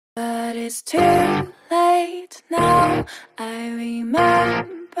But it's too late now. I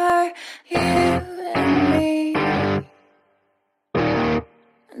remember you and me,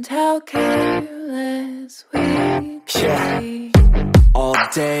 and how careless we could be. All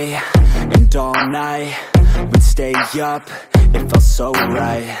day and all night, we'd stay up, it felt so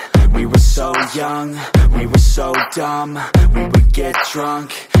right. We were so young, we were so dumb. We would get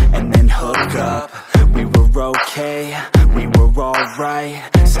drunk and then hook up. We were okay, we were alright,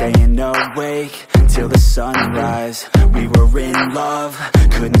 staying awake till the sunrise. We were in love,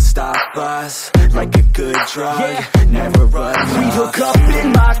 couldn't stop us, like a good drug, never enough. We'd hook up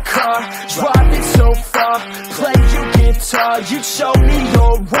in my car, driving so far, play your guitar, you'd show me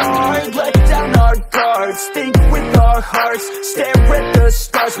your art, let down our guards, think with our hearts, stare at the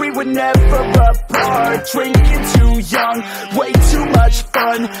stars. We were never apart, drinking too young, way too much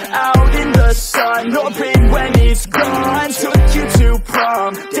fun, out in the sun, open when it's gone. Took you to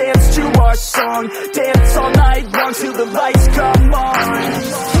prom, dance to our song, dance all night long till the lights come on.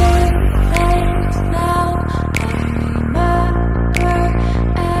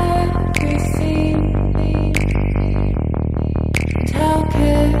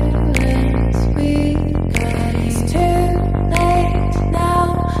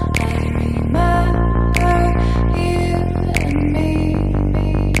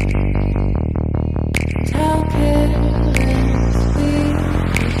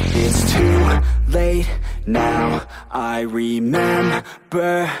 Now I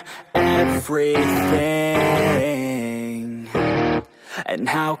remember everything, and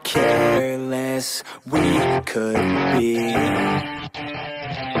how careless we could be,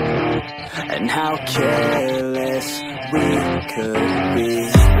 and how careless we could be,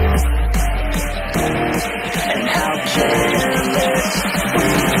 and how careless we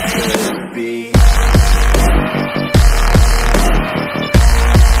could be.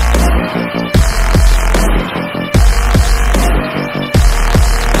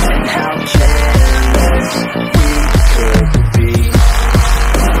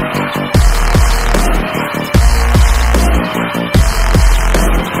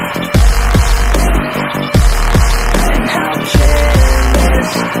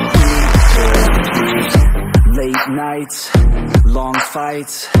 Nights, long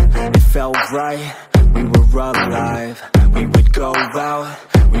fights, it felt right, we were alive. We would go out,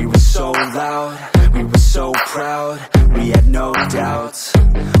 we were so loud, we were so proud, we had no doubts.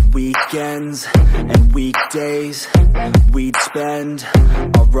 Weekends and weekdays, we'd spend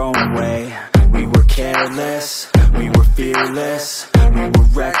our own way. We were careless, we were fearless, we were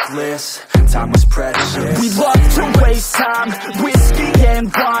reckless, time was precious. We loved to waste time, whiskey and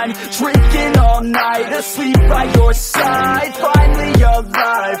wine, drinking all night, asleep by your side. Finally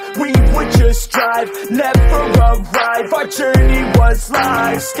alive, we would just drive, never arrive. Our journey was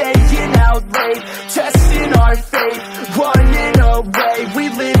live, staying out late, testing our fate, running away. We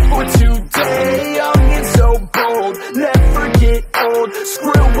live for today, young and so bold, never get old.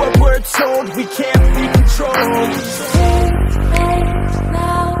 Screw what we're told, we can't be controlled.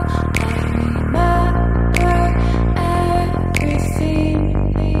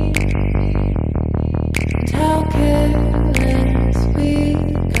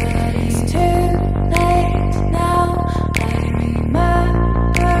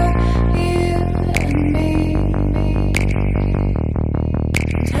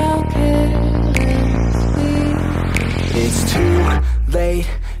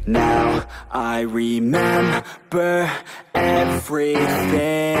 Now I remember everything,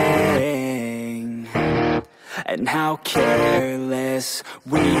 and how careless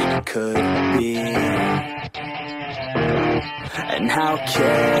we could be, and how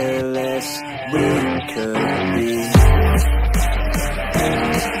careless we could be,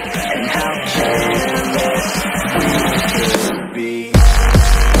 and how careless we could be.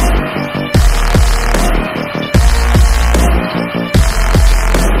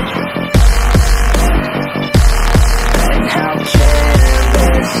 And how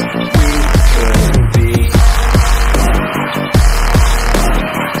careless we could be.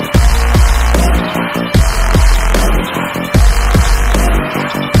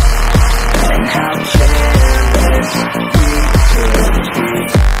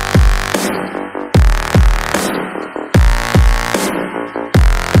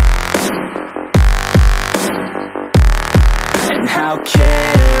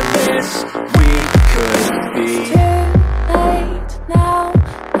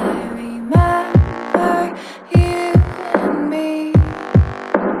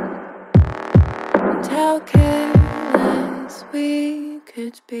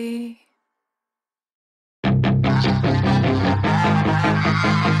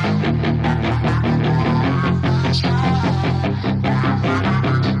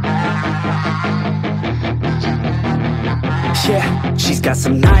 Yeah, she's got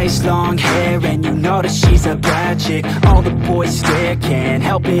some nice long hair, and you know that she's a bad chick. All the boys stare, can't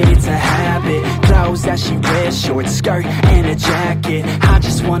help it, it's a habit. Clothes that she wears, short skirt and a jacket. I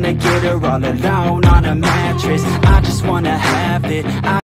just wanna get her all alone on a mattress. I just wanna have it.